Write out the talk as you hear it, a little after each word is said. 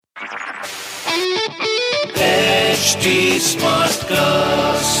HT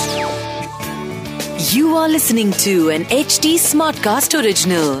Smartcast. You are listening to an HT Smartcast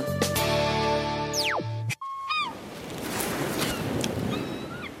original.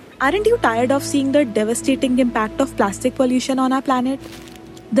 Aren't you tired of seeing the devastating impact of plastic pollution on our planet?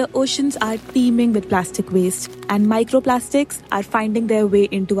 The oceans are teeming with plastic waste, and microplastics are finding their way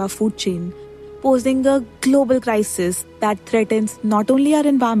into our food chain, posing a global crisis that threatens not only our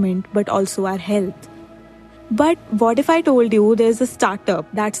environment but also our health. But what if I told you there's a startup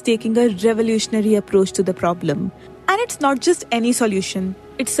that's taking a revolutionary approach to the problem? And it's not just any solution,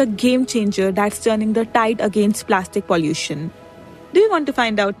 it's a game changer that's turning the tide against plastic pollution. Do you want to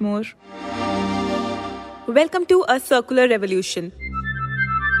find out more? Welcome to A Circular Revolution,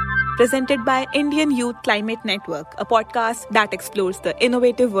 presented by Indian Youth Climate Network, a podcast that explores the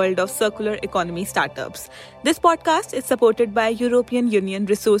innovative world of circular economy startups. This podcast is supported by European Union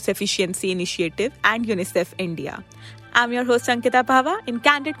Resource Efficiency Initiative and UNICEF India. I'm your host Ankita Pahwa in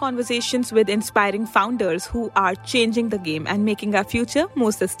candid conversations with inspiring founders who are changing the game and making our future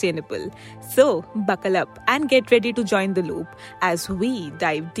more sustainable. So, buckle up and get ready to join the loop as we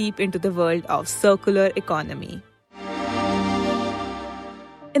dive deep into the world of circular economy.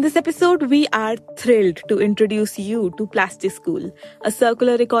 In this episode, we are thrilled to introduce you to PlastiSkul, a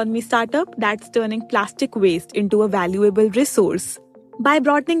circular economy startup that's turning plastic waste into a valuable resource. By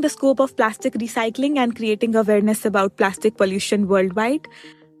broadening the scope of plastic recycling and creating awareness about plastic pollution worldwide,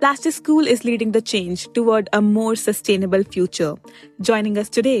 PlastiSkul is leading the change toward a more sustainable future. Joining us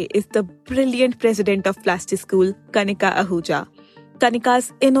today is the brilliant president of PlastiSkul, Kanika Ahuja.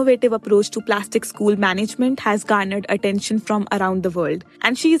 Kanika's innovative approach to plastic school management has garnered attention from around the world,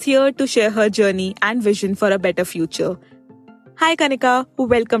 and she is here to share her journey and vision for a better future. Hi Kanika,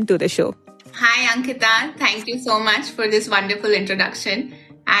 welcome to the show. Hi Ankita, thank you so much for this wonderful introduction.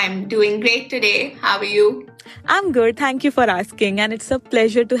 I'm doing great today. How are you? I'm good, thank you for asking, and it's a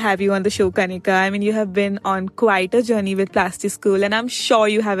pleasure to have you on the show, Kanika. I mean, you have been on quite a journey with PlastiSkul, and I'm sure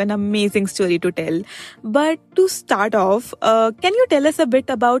you have an amazing story to tell. But to start off, can you tell us a bit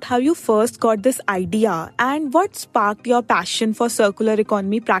about how you first got this idea and what sparked your passion for circular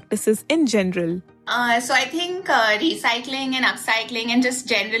economy practices in general? So I think recycling and upcycling and just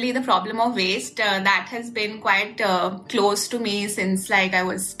generally the problem of waste, that has been quite close to me since like I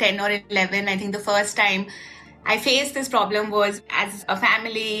was 10 or 11. I think the first time I faced this problem was as a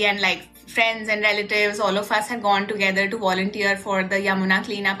family and like friends and relatives. All of us had gone together to volunteer for the Yamuna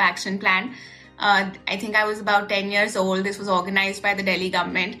Cleanup Action Plan. I think I was about 10 years old. This was organized by the Delhi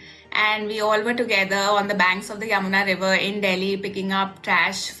government. And we all were together on the banks of the Yamuna River in Delhi picking up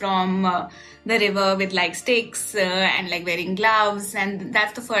trash from the river with like sticks and like wearing gloves. And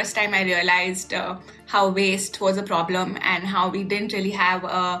that's the first time I realized how waste was a problem and how we didn't really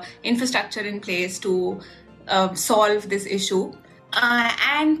have infrastructure in place to solve this issue.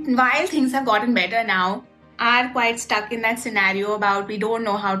 And while things have gotten better now, are quite stuck in that scenario about we don't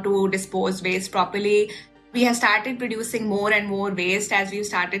know how to dispose waste properly. We have started producing more and more waste as we've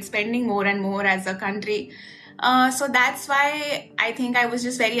started spending more and more as a country. So that's why I think I was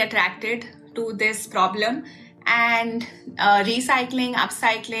just very attracted to this problem. And recycling,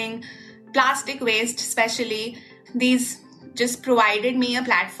 upcycling, plastic waste especially, these just provided me a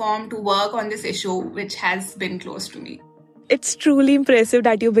platform to work on this issue, which has been close to me. It's truly impressive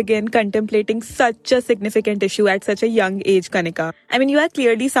that you begin contemplating such a significant issue at such a young age, Kanika. I mean, you are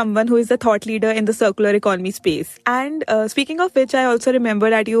clearly someone who is a thought leader in the circular economy space. And speaking of which, I also remember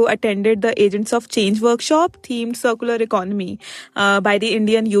that you attended the Agents of Change workshop themed circular economy by the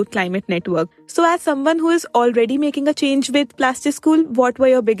Indian Youth Climate Network. So as someone who is already making a change with PlastiSkul, what were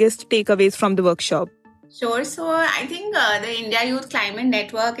your biggest takeaways from the workshop? Sure. So I think the India Youth Climate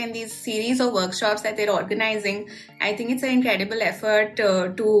Network and these series of workshops that they're organizing, I think it's an incredible effort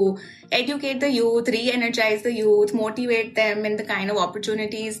to educate the youth, re-energize the youth, motivate them in the kind of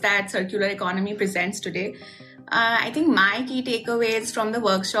opportunities that circular economy presents today. I think my key takeaways from the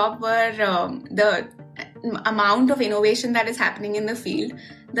workshop were the amount of innovation that is happening in the field,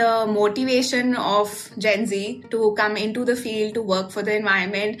 the motivation of Gen Z to come into the field to work for the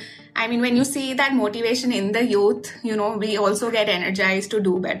environment. I mean, when you see that motivation in the youth, we also get energized to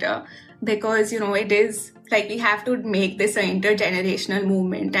do better because, it is like we have to make this an intergenerational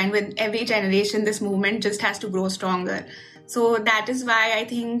movement. And with every generation, this movement just has to grow stronger. So that is why I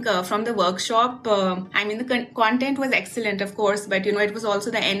think from the workshop, the content was excellent, of course, but, it was also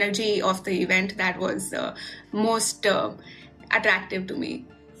the energy of the event that was most attractive to me.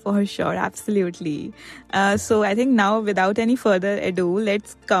 For sure, absolutely. So I think now, without any further ado,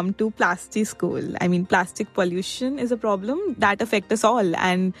 let's come to PlastiSkul. I mean, plastic pollution is a problem that affects us all,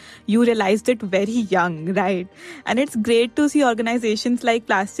 and you realized it very young, right? And it's great to see organizations like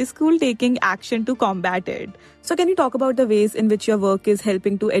PlastiSkul taking action to combat it. So can you talk about the ways in which your work is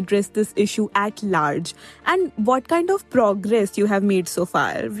helping to address this issue at large, and what kind of progress you have made so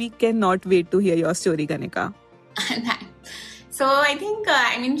far? We cannot wait to hear your story, Kanika. So I think,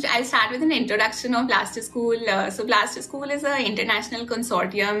 I'll start with an introduction of PlastiSkul. So PlastiSkul is an international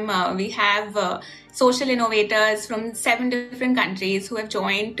consortium. We have social innovators from 7 different countries who have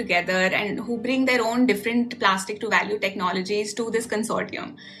joined together and who bring their own different plastic to value technologies to this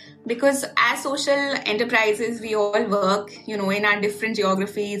consortium. Because as social enterprises, we all work, in our different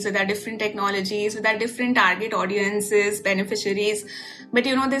geographies, with our different technologies, with our different target audiences, beneficiaries. But,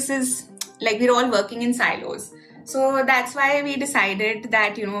 this is like we're all working in silos. So that's why we decided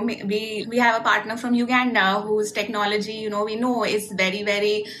that, we have a partner from Uganda whose technology, we know is very,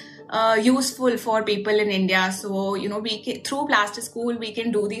 very useful for people in India. So, through PlastiSkul, we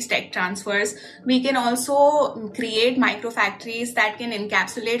can do these tech transfers. We can also create micro factories that can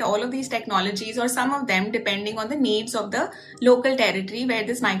encapsulate all of these technologies, or some of them, depending on the needs of the local territory where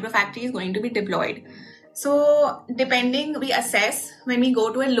this micro factory is going to be deployed. So we assess, when we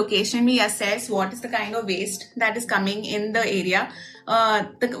go to a location, we assess what is the kind of waste that is coming in the area,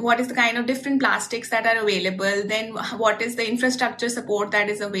 what is the kind of different plastics that are available, then what is the infrastructure support that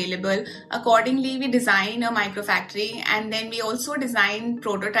is available. Accordingly, we design a microfactory, and then we also design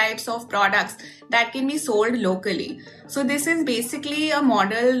prototypes of products that can be sold locally. So this is basically a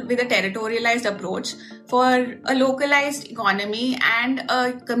model with a territorialized approach for a localized economy and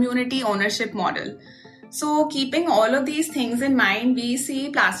a community ownership model. So keeping all of these things in mind, we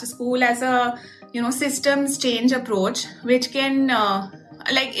see PlastiSkul as a, systems change approach, which can,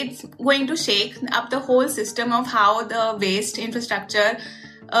 it's going to shake up the whole system of how the waste infrastructure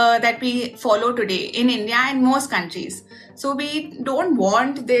that we follow today in India and most countries. So we don't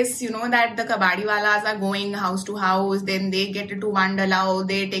want this, that the kabadiwalas are going house to house, then they get it to one dalao,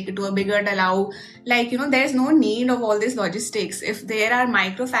 they take it to a bigger dalao. There's no need of all this logistics. If there are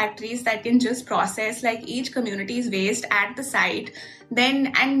micro factories that can just process each community's waste at the site,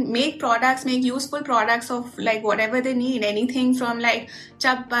 and make useful products of whatever they need, anything from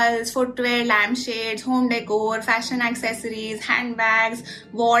chappals, footwear, lampshades, home decor, fashion accessories, handbags,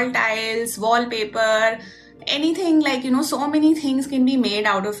 wall tiles, wallpaper, anything so many things can be made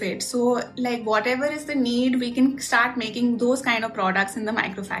out of it. So whatever is the need, we can start making those kind of products in the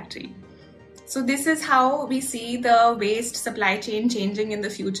micro factory. So this is how we see the waste supply chain changing in the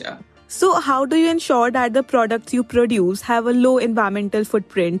future. So how do you ensure that the products you produce have a low environmental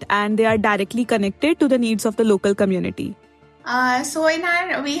footprint and they are directly connected to the needs of the local community? So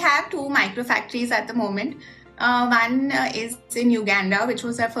we have 2 micro factories at the moment. One is in Uganda, which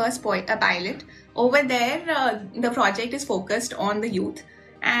was our first pilot. Over there, the project is focused on the youth,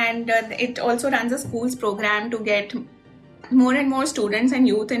 and it also runs a schools program to get more and more students and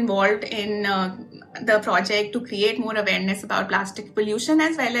youth involved in the project, to create more awareness about plastic pollution,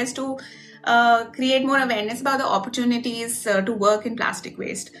 as well as to create more awareness about the opportunities to work in plastic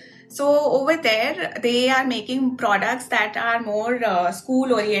waste. So over there, they are making products that are more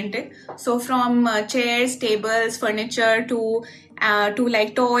school oriented. So from chairs, tables, furniture to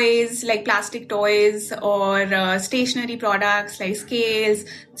toys, like plastic toys, or stationery products like scales,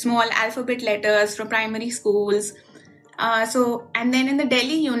 small alphabet letters from primary schools. And then in the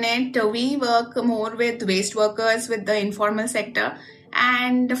Delhi unit, we work more with waste workers, with the informal sector.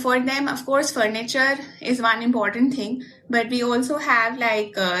 And for them, of course, furniture is one important thing, but we also have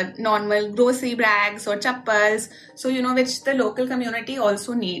normal grocery bags or chappals, which the local community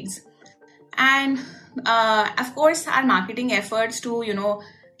also needs. And of course, our marketing efforts to,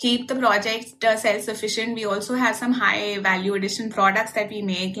 keep the project self-sufficient. We also have some high value addition products that we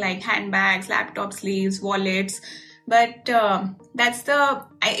make, like handbags, laptop sleeves, wallets. But that's the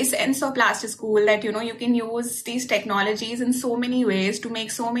essence of PlastiSkul, that, you can use these technologies in so many ways to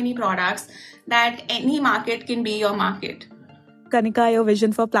make so many products that any market can be your market. Kanika, your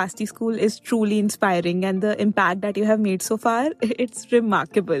vision for PlastiSkul is truly inspiring, and the impact that you have made so far, it's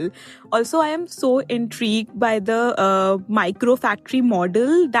remarkable. Also, I am so intrigued by the micro factory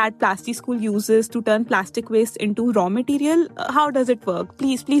model that PlastiSkul uses to turn plastic waste into raw material. How does it work?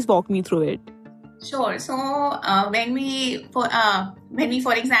 Please walk me through it. Sure. So when we, for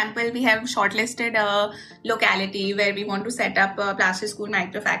example, we have shortlisted a locality where we want to set up a PlastiSkul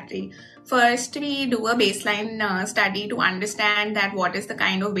microfactory. First, we do a baseline study to understand that what is the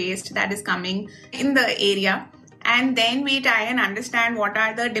kind of waste that is coming in the area. And then we try and understand what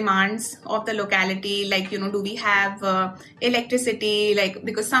are the demands of the locality. Like, do we have electricity? Like,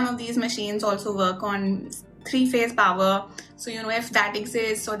 because some of these machines also work on 3-phase power. So, if that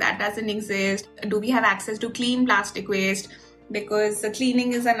exists or that doesn't exist, do we have access to clean plastic waste? Because the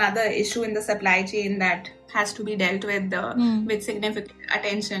cleaning is another issue in the supply chain that has to be dealt with significant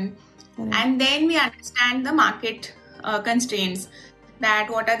attention. And then we understand the market constraints, that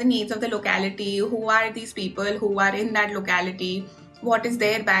what are the needs of the locality, who are these people who are in that locality, what is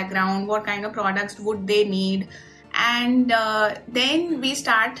their background, what kind of products would they need. And then we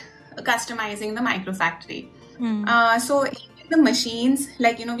start customizing the microfactory. So the machines,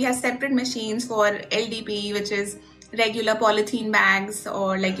 like, we have separate machines for LDP, which is regular polythene bags,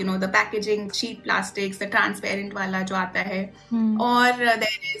 or like, the packaging sheet plastics, the transparent wala jo aata hai. Or there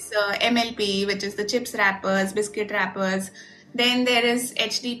is MLP, which is the chips wrappers, biscuit wrappers. Then there is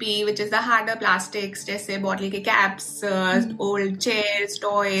HDP, which is the harder plastics, jaise bottle ke caps, old chairs,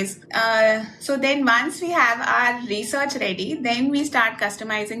 toys. So then once we have our research ready, then we start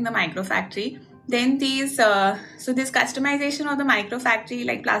customizing the microfactory. Then this customization of the microfactory,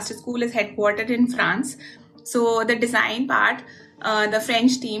 like PlastiSkul is headquartered in France. So the design part, the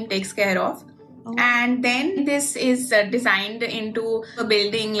French team takes care of. And then this is designed into a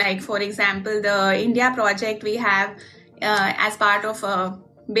building. Like, for example, the India project we have as part of a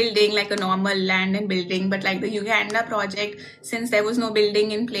building, like a normal land and building. But like the Uganda project, since there was no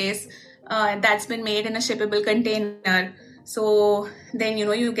building in place, that's been made in a shippable container. So then,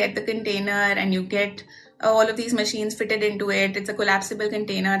 you get the container and you get all of these machines fitted into it. It's a collapsible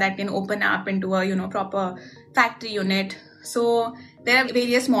container that can open up into a, proper factory unit. So there are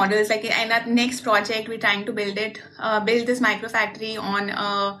various models. Like in our next project, we're trying to build this microfactory on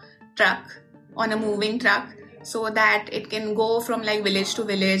a truck, on a moving truck, so that it can go from like village to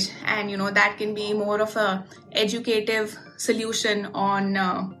village. And, that can be more of a educative solution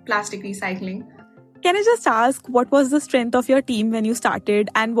on plastic recycling. Can I just ask, what was the strength of your team when you started,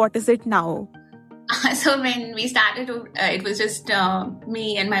 and what is it now? So when we started, it was just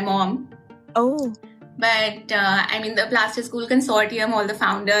me and my mom. Oh. But the PlastiSkul consortium, all the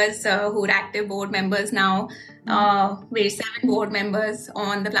founders who are active board members now, we're 7 board members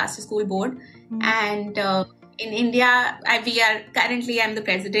on the PlastiSkul board. And in India, I'm the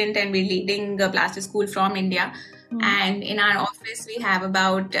president, and we're leading PlastiSkul from India. And in our office, we have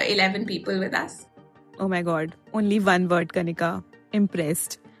about 11 people with us. Oh my God. Only one word, Kanika.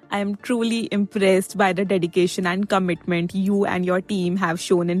 Impressed. I am truly impressed by the dedication and commitment you and your team have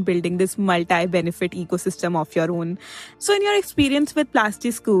shown in building this multi-benefit ecosystem of your own. So in your experience with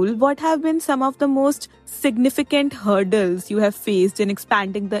PlastiSkul, what have been some of the most significant hurdles you have faced in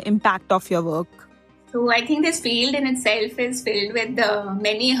expanding the impact of your work? So I think this field in itself is filled with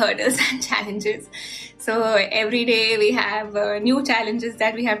many hurdles and challenges. So every day we have new challenges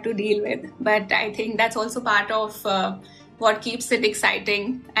that we have to deal with. But I think that's also part of what keeps it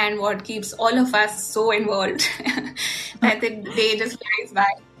exciting and what keeps all of us so involved that the day just flies by.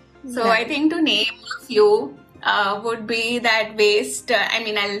 So I think to name a few would be that waste.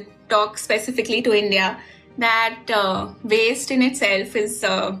 I'll talk specifically to India. That waste in itself is,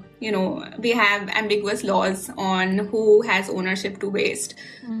 we have ambiguous laws on who has ownership to waste.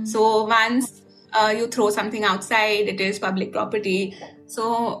 So once you throw something outside, it is public property.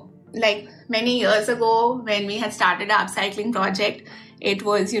 So like many years ago, when we had started our upcycling project, it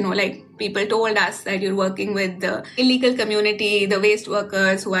was, people told us that you're working with the illegal community, the waste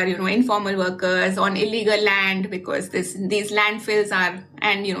workers who are, informal workers on illegal land, because these landfills are,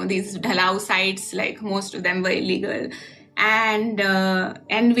 and, these dhalau sites, like most of them were illegal. And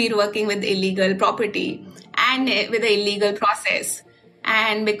we're working with illegal property and with the illegal process.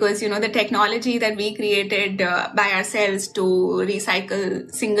 And because, the technology that we created by ourselves to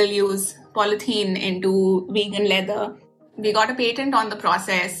recycle single-use polythene into vegan leather, we got a patent on the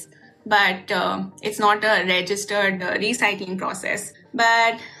process, but it's not a registered recycling process.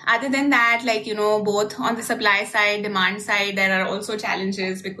 But other than that, both on the supply side, demand side, there are also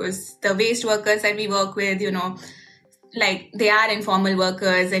challenges, because the waste workers that we work with, they are informal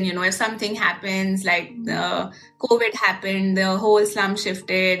workers, and, if something happens, like COVID happened, the whole slum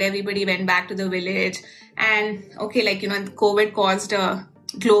shifted, everybody went back to the village. And COVID caused a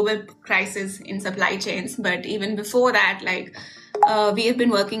global crisis in supply chains. But even before that, we have been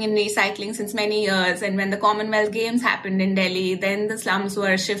working in recycling since many years. And when the Commonwealth Games happened in Delhi, then the slums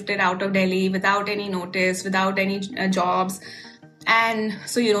were shifted out of Delhi without any notice, without any jobs. And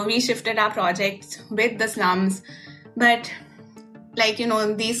so, we shifted our projects with the slums. But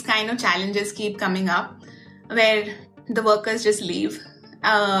these kind of challenges keep coming up, where the workers just leave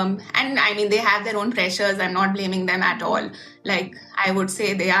And I mean, they have their own pressures. I'm not blaming them at all. Like, I would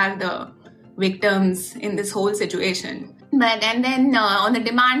say they are the victims in this whole situation. But and then on the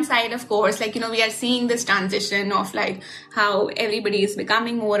demand side, of course, like, we are seeing this transition of like how everybody is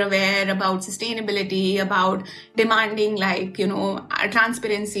becoming more aware about sustainability, about demanding like,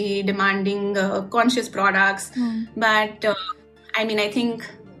 transparency, demanding conscious products. But I mean, I think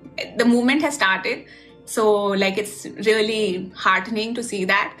the movement has started. So like, it's really heartening to see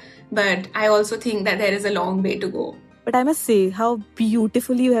that. But I also think that there is a long way to go. But I must say how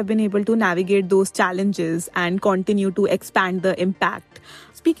beautifully you have been able to navigate those challenges and continue to expand the impact.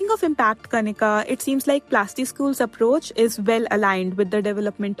 Speaking of impact, Kanika, it seems like PlastiSkul's approach is well aligned with the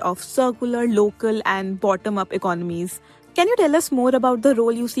development of circular, local and bottom-up economies. Can you tell us more about the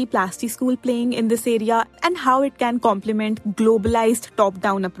role you see PlastiSkul playing in this area and how it can complement globalized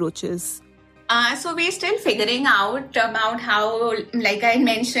top-down approaches? So we're still figuring out about how, like I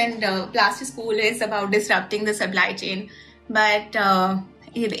mentioned, PlastiSkul is about disrupting the supply chain, but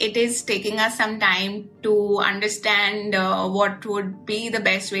it is taking us some time to understand what would be the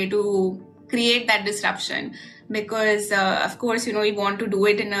best way to create that disruption. Because, of course, we want to do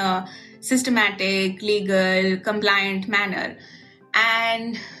it in a systematic, legal, compliant manner.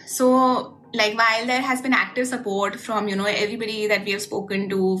 And so, like, while there has been active support from, everybody that we have spoken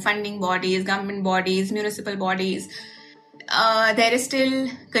to, funding bodies, government bodies, municipal bodies, there is still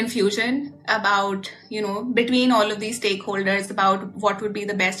confusion about, between all of these stakeholders about what would be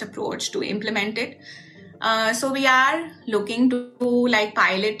the best approach to implement it. So we are looking to like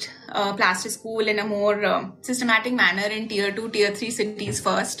pilot PlastiSkul in a more systematic manner in tier 2, tier 3 cities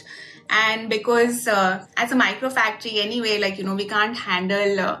first. And because as a micro factory anyway, like, we can't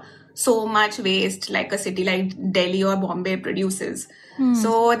handle so much waste like a city like Delhi or Bombay produces.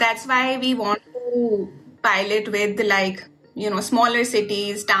 So that's why we want to pilot with like, smaller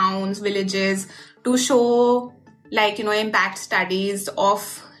cities, towns, villages to show like, impact studies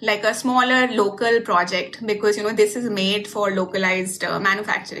of like a smaller local project, because, this is made for localized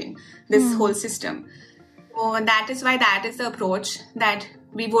manufacturing, this whole system. So that is why that is the approach that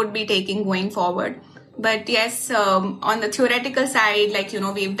we would be taking going forward. But yes, on the theoretical side, like,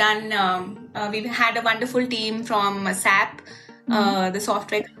 we've had a wonderful team from SAP, the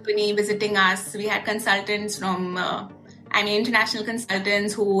software company, visiting us. We had consultants from, international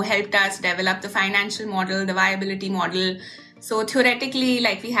consultants who helped us develop the financial model, the viability model. So theoretically,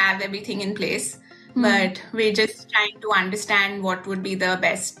 like, we have everything in place, but we're just trying to understand what would be the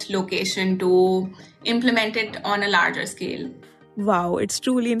best location to implement it on a larger scale. Wow, it's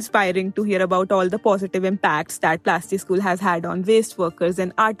truly inspiring to hear about all the positive impacts that PlastiSkul has had on waste workers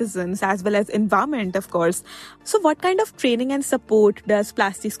and artisans, as well as environment, of course. So what kind of training and support does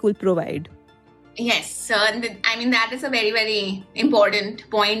PlastiSkul provide? Yes, that is a very, very important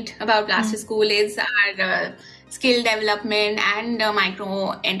point about PlastiSkul is our skill development and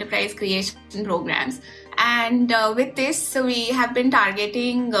micro enterprise creation programs. And with this, we have been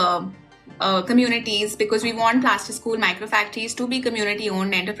targeting communities, because we want PlastiSkul microfactories to be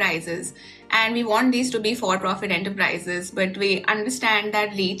community-owned enterprises, and we want these to be for-profit enterprises. But we understand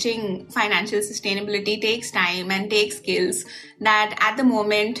that reaching financial sustainability takes time and takes skills that at the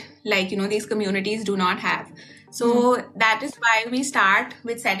moment, like, these communities do not have. So that is why we start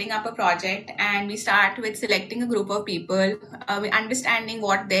with setting up a project, and we start with selecting a group of people, understanding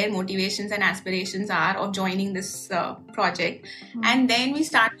what their motivations and aspirations are of joining this project. And then we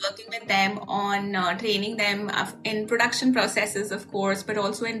start working with them on training them in production processes, of course, but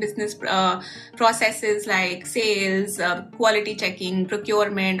also in business processes like sales, quality checking,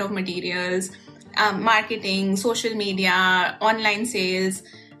 procurement of materials, marketing, social media, online sales.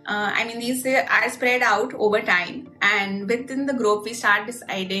 These are spread out over time, and within the group we start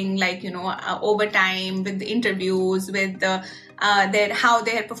deciding, like, over time, with the interviews, with how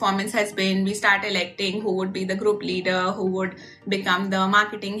their performance has been. We start electing who would be the group leader, who would become the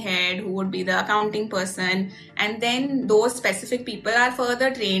marketing head, who would be the accounting person, and then those specific people are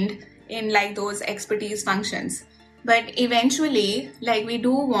further trained in like those expertise functions. But eventually, like, we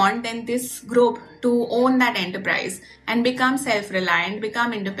do want then this group to own that enterprise and become self-reliant,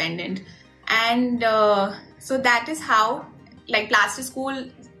 become independent. And so that is how, like,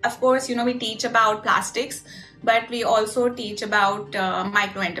 PlastiSkul, of course, we teach about plastics, but we also teach about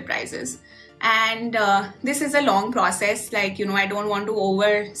micro enterprises. And this is a long process, like, I don't want to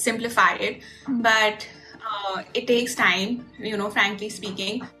oversimplify it, but it takes time, frankly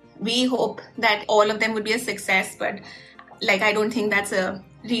speaking. We hope that all of them would be a success, but like, I don't think that's a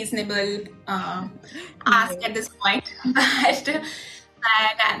reasonable ask at this point. But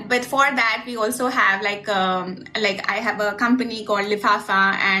But for that, we also have like I have a company called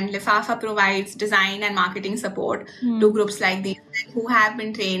Lifafa, and Lifafa provides design and marketing support to groups like these who have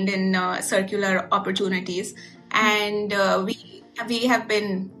been trained in circular opportunities. And we have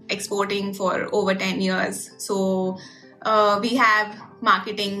been exporting for over 10 years. So we have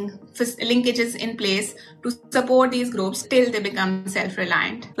marketing linkages in place to support these groups till they become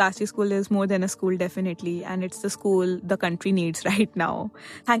self-reliant. PlastiSkul is more than a school, definitely, and it's the school the country needs right now.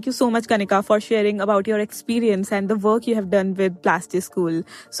 Thank you so much, Kanika, for sharing about your experience and the work you have done with PlastiSkul.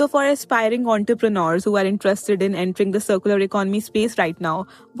 So for aspiring entrepreneurs who are interested in entering the circular economy space right now,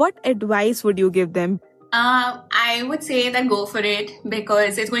 what advice would you give them? I would say that go for it,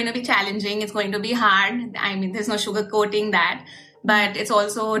 because it's going to be challenging. It's going to be hard. I mean, there's no sugarcoating that, but it's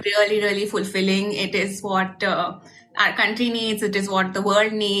also really, really fulfilling. It is what our country needs. It is what the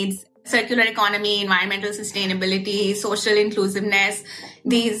world needs. Circular economy, environmental sustainability, social inclusiveness.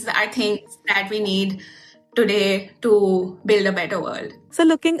 These are things that we need today to build a better world. So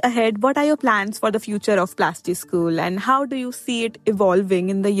looking ahead, what are your plans for the future of PlastiSkul, and how do you see it evolving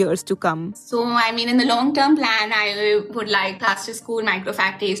in the years to come? So, I mean, in the long-term plan, I would like PlastiSkul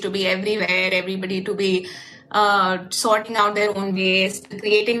microfactories to be everywhere, everybody to be sorting out their own waste,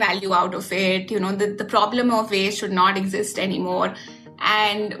 creating value out of it. You know, the problem of waste should not exist anymore.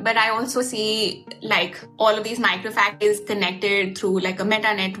 But I also see like all of these microfactories connected through like a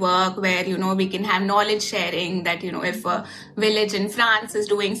meta network where, you know, we can have knowledge sharing that, you know, if a village in France is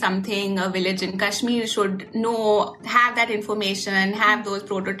doing something, a village in Kashmir should have that information, have those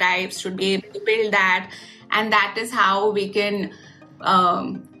prototypes, should be able to build that. And that is how we can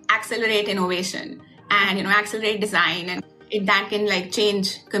accelerate innovation and, you know, accelerate design, and that can like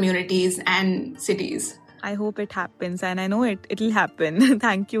change communities and cities. I hope it happens, and I know it'll happen.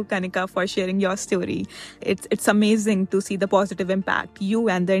 Thank you, Kanika, for sharing your story. It's amazing to see the positive impact you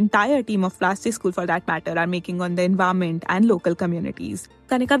and the entire team of PlastiSkul, for that matter, are making on the environment and local communities.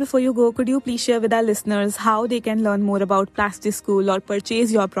 Kanika, before you go, could you please share with our listeners how they can learn more about PlastiSkul or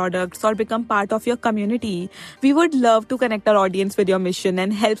purchase your products or become part of your community? We would love to connect our audience with your mission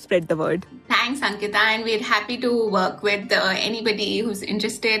and help spread the word. Thanks, Ankita, and we're happy to work with anybody who's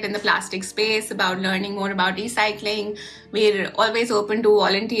interested in the plastic space about learning more about recycling. We're always open to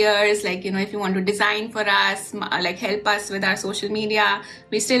volunteers, like, you know, if you want to design for us, like help us with our social media.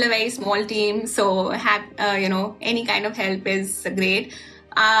 We're still a very small team, so you know, any kind of help is great.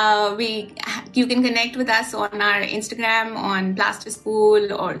 You can connect with us on our Instagram, on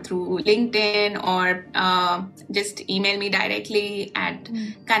PlastiSkul, or through LinkedIn, or just email me directly at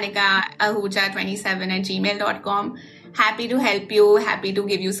Kanika Ahuja 27@gmail.com. Happy to help you, happy to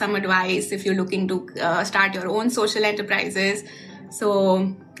give you some advice if you're looking to start your own social enterprises. So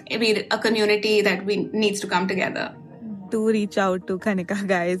we're a community that needs to come together. Do reach out to Kanika,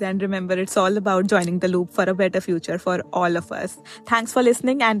 guys, and remember, it's all about joining the loop for a better future for all of us. Thanks for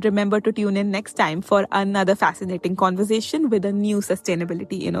listening, and remember to tune in next time for another fascinating conversation with a new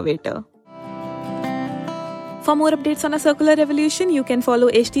sustainability innovator. For more updates on A Circular Revolution, you can follow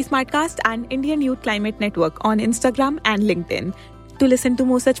HT Smartcast and Indian Youth Climate Network on Instagram and LinkedIn. To listen to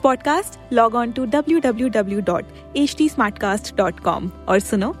more such podcasts, log on to www.htsmartcast.com और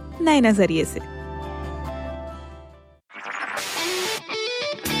सुनो नए नजरिए से.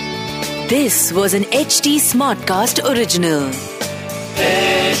 This was an HT Smartcast original.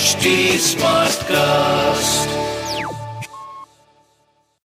 HT Smartcast.